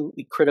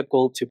absolutely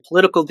critical to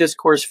political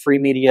discourse. Free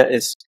media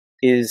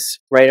is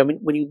right. I mean,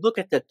 when you look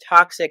at the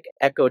toxic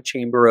echo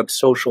chamber of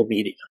social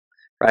media,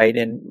 right?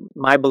 And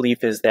my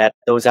belief is that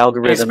those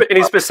algorithms.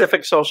 Any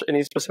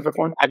specific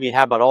one? I mean,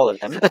 how about all of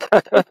them?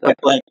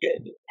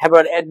 How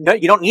about? No,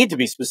 you don't need to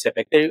be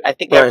specific. I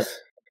think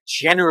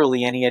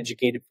generally any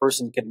educated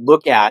person can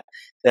look at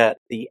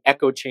the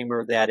echo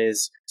chamber that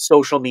is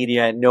social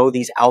media and know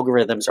these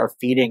algorithms are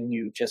feeding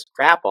you just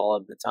crap all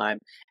of the time.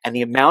 And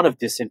the amount of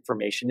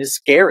disinformation is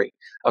scary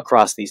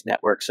across these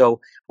networks.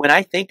 So when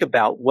I think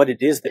about what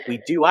it is that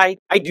we do, I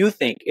do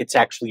think it's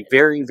actually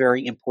very,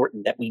 very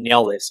important that we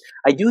nail this.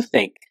 I do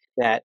think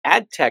that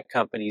ad tech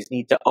companies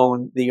need to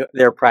own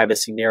their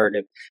privacy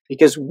narrative,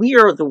 because we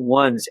are the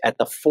ones at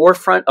the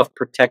forefront of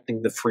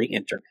protecting the free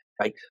internet.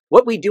 Right?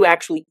 What we do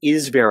actually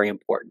is very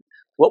important.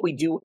 What we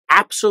do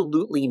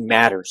absolutely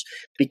matters,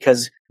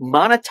 because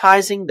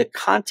monetizing the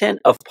content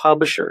of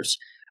publishers,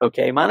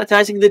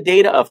 monetizing the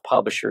data of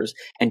publishers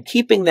and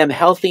keeping them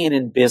healthy and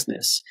in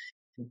business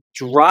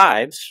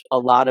drives a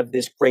lot of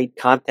this great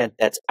content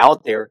that's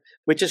out there,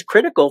 which is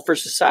critical for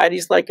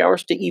societies like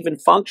ours to even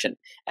function.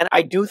 And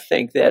I do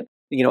think that,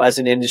 as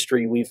an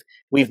industry,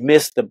 we've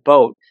missed the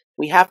boat.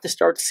 We have to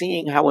start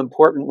seeing how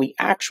important we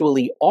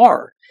actually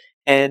are.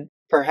 And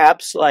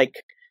perhaps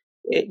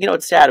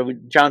it's sad.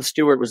 Jon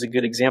Stewart was a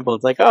good example.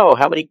 It's like, oh,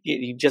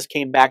 he just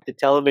came back to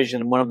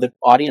television. And one of the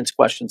audience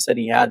questions that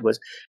he had was,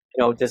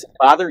 does it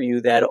bother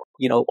you that,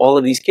 all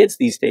of these kids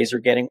these days are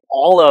getting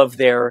all of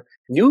their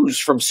news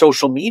from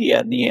social media?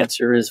 And the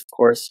answer is, of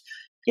course,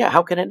 yeah,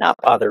 how can it not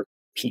bother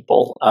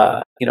people,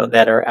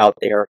 that are out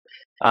there?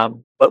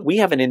 But we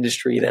have an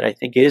industry that I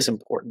think is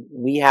important.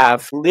 We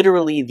have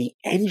literally the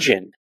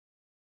engine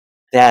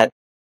that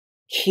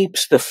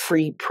keeps the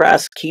free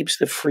press, keeps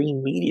the free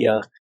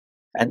media,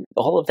 and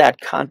all of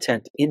that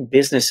content in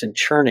business and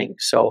churning.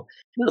 So,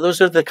 those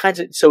are the kinds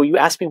of. So you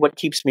ask me what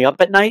keeps me up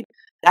at night?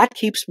 That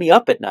keeps me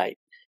up at night,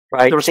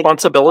 right? The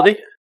responsibility.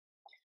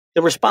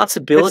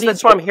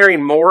 That's what I'm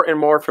hearing more and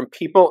more from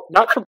people,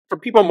 not from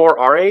people more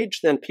our age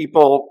than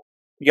people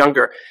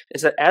younger,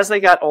 is that as they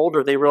got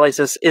older, they realized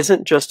this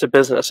isn't just a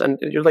business. And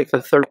you're like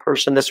the third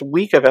person this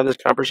week I've had this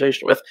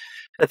conversation with,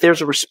 that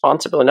there's a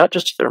responsibility, not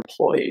just to their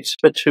employees,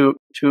 but to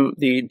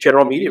the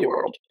general media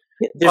world.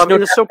 In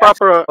the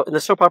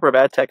soap opera of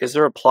ad tech, is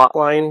there a plot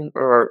line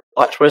or a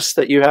plot twist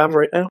that you have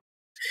right now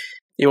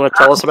you want to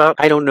tell us about?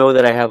 I don't know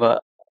that I have a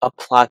a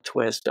plot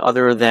twist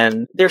other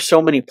than there's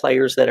so many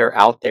players that are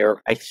out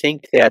there. I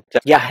think that,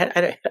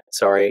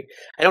 sorry,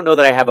 I don't know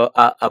that I have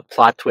a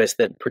plot twist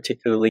that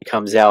particularly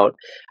comes out.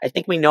 I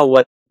think we know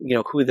what,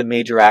 who the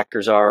major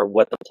actors are,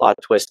 what the plot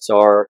twists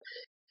are.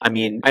 I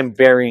mean, I'm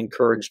very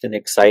encouraged and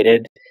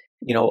excited,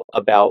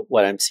 about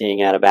what I'm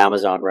seeing out of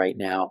Amazon right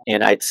now.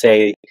 And I'd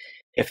say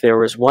if there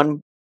was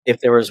one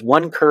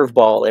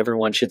curveball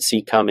everyone should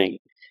see coming,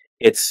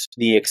 it's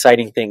the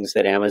exciting things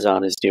that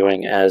Amazon is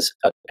doing as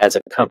a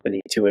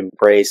company to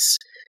embrace,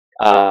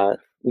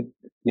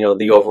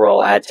 the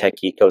overall ad tech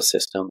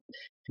ecosystem.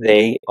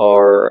 They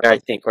are, I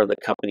think, the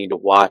company to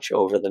watch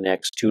over the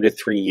next 2 to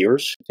 3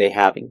 years. They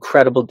have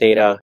incredible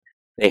data.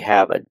 They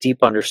have a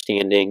deep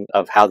understanding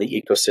of how the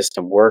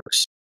ecosystem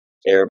works.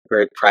 They're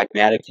very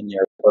pragmatic in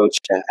their approach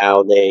to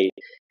how they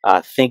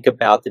think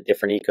about the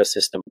different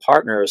ecosystem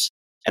partners,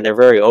 and they're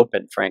very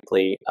open,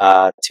 frankly,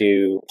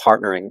 to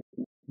partnering.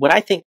 When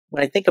I think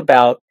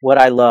about what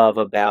I love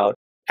about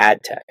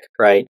ad tech,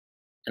 right,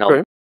 and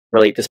I'll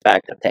relate this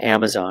back to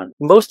Amazon.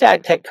 Most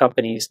ad tech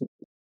companies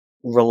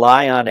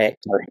rely on it.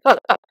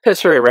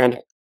 It's very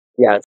random.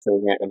 Yeah, it's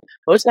very random.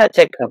 Most ad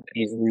tech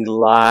companies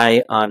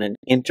rely on an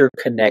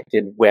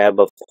interconnected web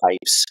of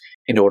pipes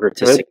in order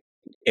to succeed.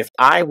 If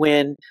I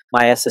win,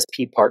 my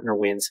SSP partner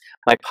wins,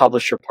 my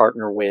publisher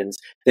partner wins,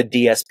 the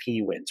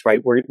DSP wins,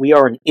 right? We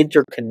are an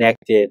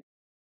interconnected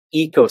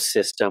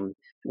ecosystem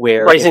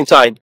where rising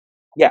tide.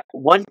 Yeah,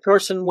 one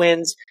person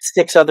wins,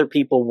 6 other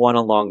people won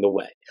along the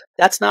way.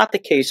 That's not the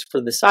case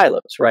for the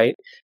silos, right?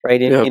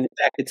 Right. In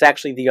fact, it's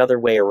actually the other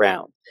way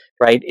around,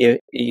 right?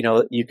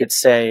 You could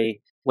say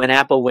when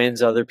Apple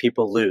wins, other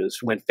people lose.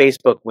 When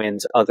Facebook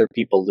wins, other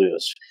people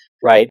lose,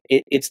 right?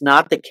 It's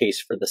not the case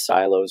for the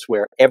silos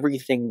where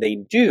everything they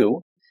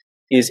do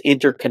is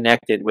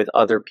interconnected with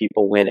other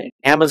people winning.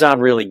 Amazon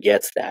really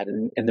gets that.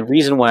 And the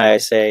reason why I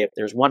say if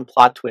there's one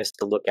plot twist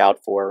to look out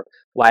for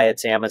why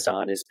it's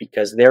Amazon is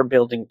because they're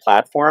building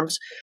platforms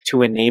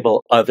to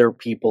enable other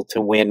people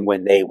to win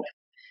when they win.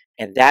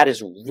 And that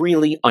is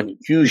really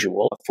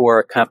unusual for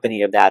a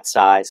company of that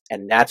size.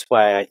 And that's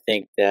why I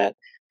think that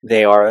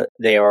they are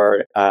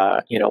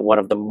one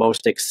of the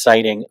most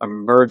exciting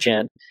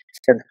emergent.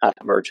 They're not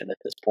emergent at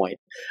this point.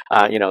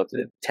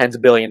 Tens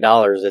of $1 billion,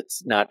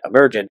 it's not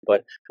emergent,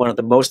 but one of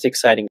the most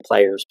exciting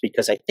players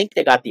because I think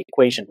they got the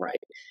equation right.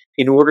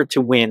 In order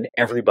to win,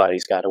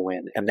 everybody's got to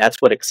win. And that's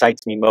what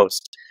excites me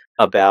most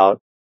about,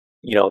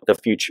 the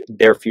future,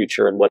 their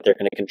future and what they're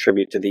going to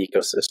contribute to the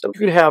ecosystem.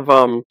 If you could have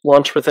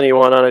lunch with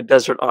anyone on a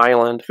desert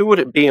island, who would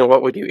it be and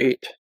what would you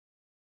eat?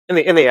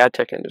 In the ad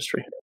tech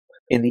industry.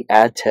 In the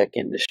ad tech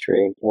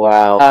industry.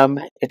 Wow.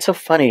 It's so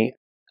funny.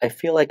 I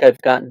feel like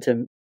I've gotten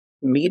to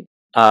meet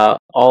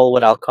all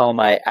what I'll call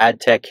my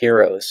ad tech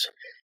heroes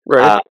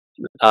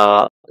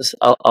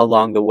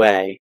along the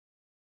way.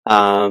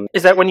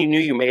 Is that when you knew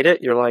you made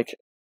it? You're like,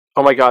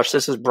 oh my gosh,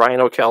 this is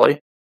Brian O'Kelly?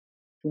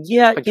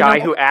 Yeah. A guy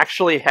who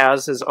actually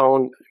has his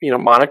own,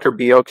 moniker,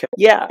 B.O.K.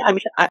 Yeah. I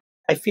mean,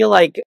 I feel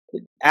like,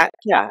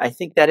 I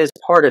think that is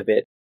part of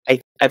it.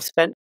 I've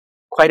spent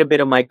quite a bit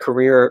of my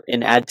career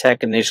in ad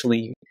tech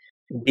initially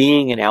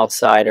being an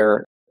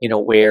outsider,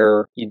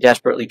 where you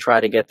desperately try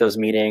to get those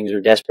meetings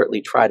or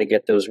desperately try to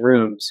get those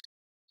rooms,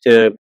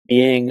 to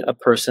being a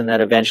person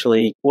that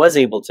eventually was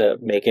able to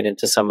make it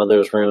into some of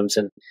those rooms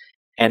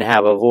and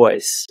have a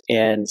voice.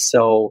 And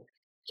so,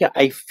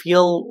 I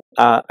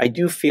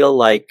do feel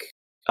like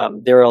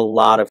there are a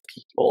lot of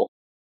people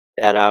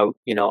that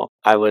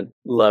I would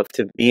love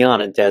to be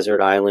on a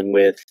desert island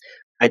with.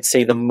 I'd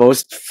say the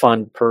most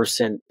fun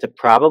person to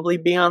probably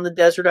be on the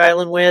desert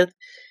island with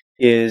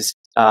is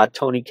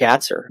Tony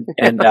Katzer.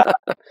 And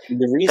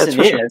the reason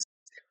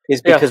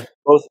is because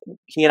both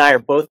he and I are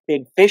both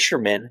big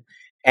fishermen.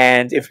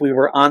 And if we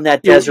were on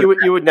that desert,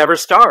 you would never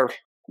starve.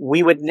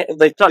 We would.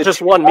 It's not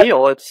just one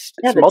meal. It's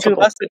the multiple.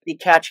 two of us would be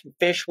catching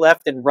fish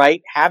left and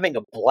right, having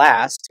a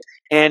blast,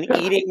 and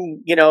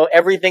eating,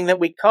 everything that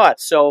we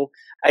caught. So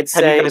I'd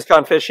say, have you guys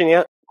gone fishing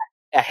yet?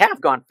 I have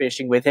gone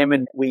fishing with him,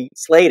 and we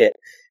slayed it.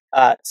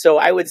 So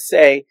I would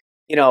say,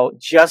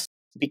 just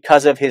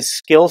because of his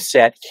skill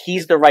set,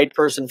 he's the right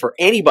person for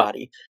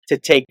anybody to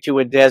take to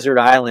a desert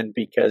island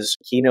because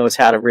he knows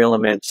how to reel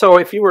them in. So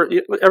if you were,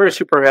 every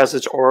super has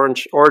its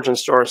origin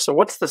story. So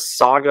what's the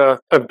saga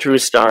of Drew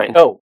Stein?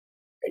 Oh,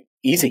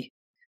 easy.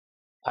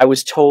 I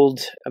was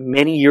told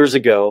many years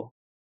ago,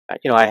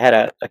 I had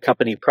a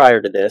company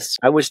prior to this.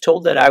 I was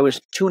told that I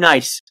was too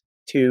nice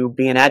to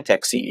be an ad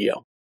tech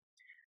CEO.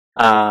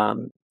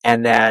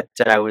 And that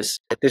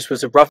this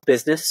was a rough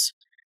business,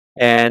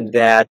 and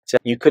that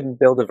you couldn't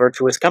build a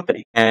virtuous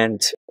company.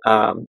 And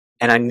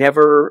I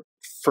never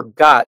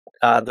forgot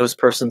those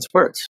person's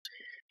words.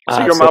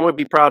 So your mom would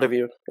be proud of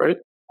you, right?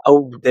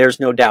 Oh, there's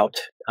no doubt.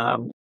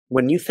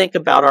 When you think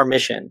about our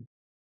mission,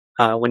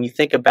 when you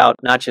think about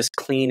not just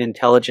clean,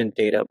 intelligent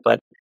data, but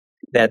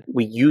that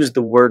we use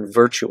the word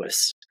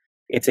virtuous,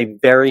 it's a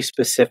very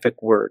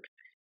specific word.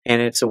 And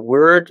it's a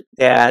word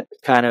that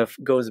kind of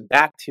goes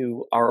back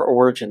to our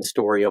origin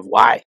story of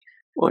why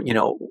well,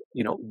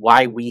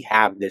 why we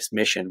have this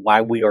mission,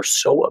 why we are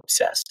so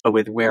obsessed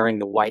with wearing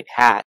the white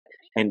hat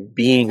and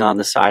being on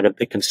the side of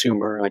the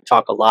consumer. And I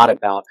talk a lot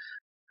about,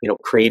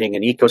 creating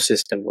an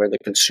ecosystem where the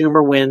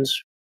consumer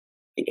wins,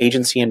 the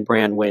agency and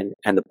brand win,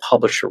 and the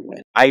publisher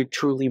win. I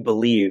truly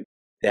believe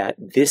that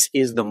this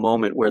is the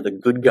moment where the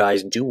good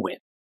guys do win,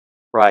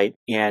 right?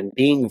 And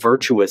being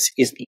virtuous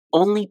is the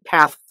only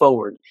path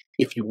forward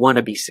if you want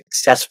to be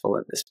successful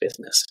in this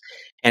business.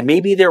 And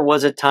maybe there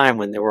was a time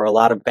when there were a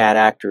lot of bad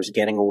actors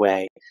getting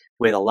away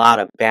with a lot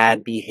of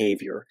bad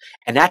behavior.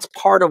 And that's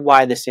part of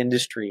why this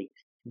industry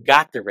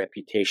got the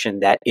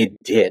reputation that it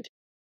did.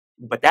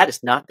 But that is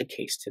not the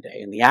case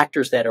today. And the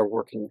actors that are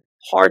working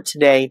hard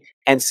today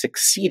and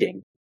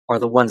succeeding are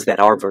the ones that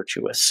are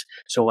virtuous.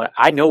 So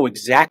I know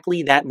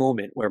exactly that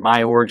moment where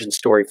my origin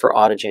story for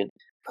Audigent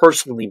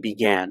personally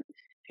began.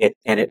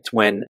 And it's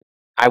when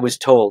I was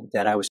told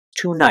that I was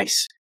too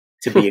nice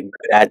to be a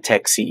good ad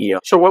tech CEO.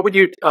 So what would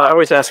you, I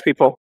always ask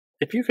people,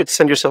 if you could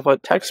send yourself a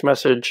text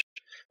message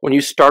when you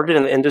started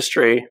in the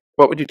industry,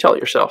 what would you tell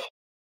yourself?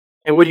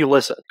 And would you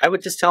listen? I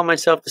would just tell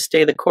myself to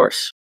stay the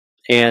course.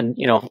 And,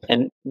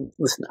 and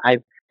listen,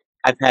 I've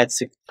had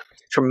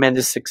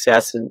tremendous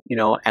success and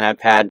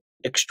I've had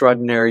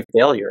extraordinary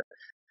failure.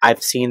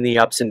 I've seen the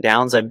ups and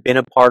downs. I've been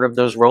a part of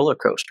those roller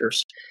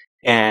coasters,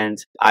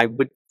 and I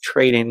would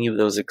trade any of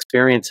those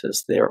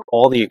experiences. They're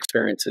all the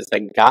experiences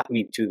that got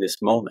me to this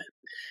moment,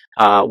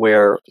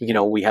 where,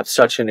 we have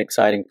such an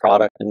exciting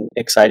product and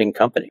exciting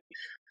company.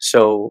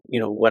 So,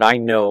 what I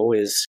know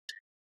is,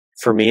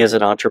 for me as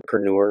an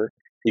entrepreneur,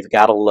 you've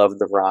got to love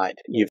the ride.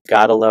 You've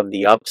got to love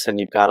the ups and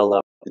you've got to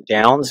love the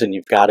downs, and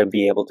you've got to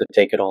be able to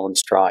take it all in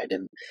stride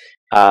and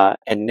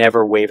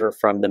never waver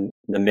from the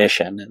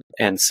mission.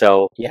 And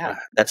so, yeah,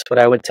 that's what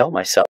I would tell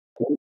myself.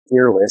 Be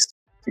fearless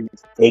and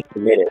stay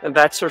committed. And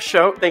that's our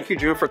show. Thank you,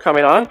 Drew, for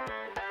coming on.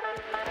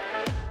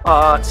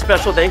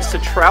 Special thanks to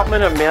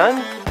Troutman and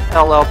Men,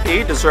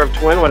 LLP, deserve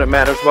to win when it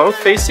matters most.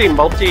 Facing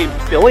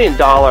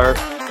multi-billion-dollar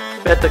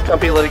bet the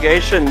company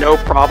litigation, no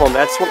problem.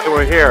 That's why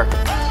we're here.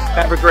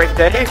 Have a great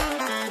day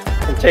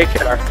and take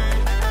care.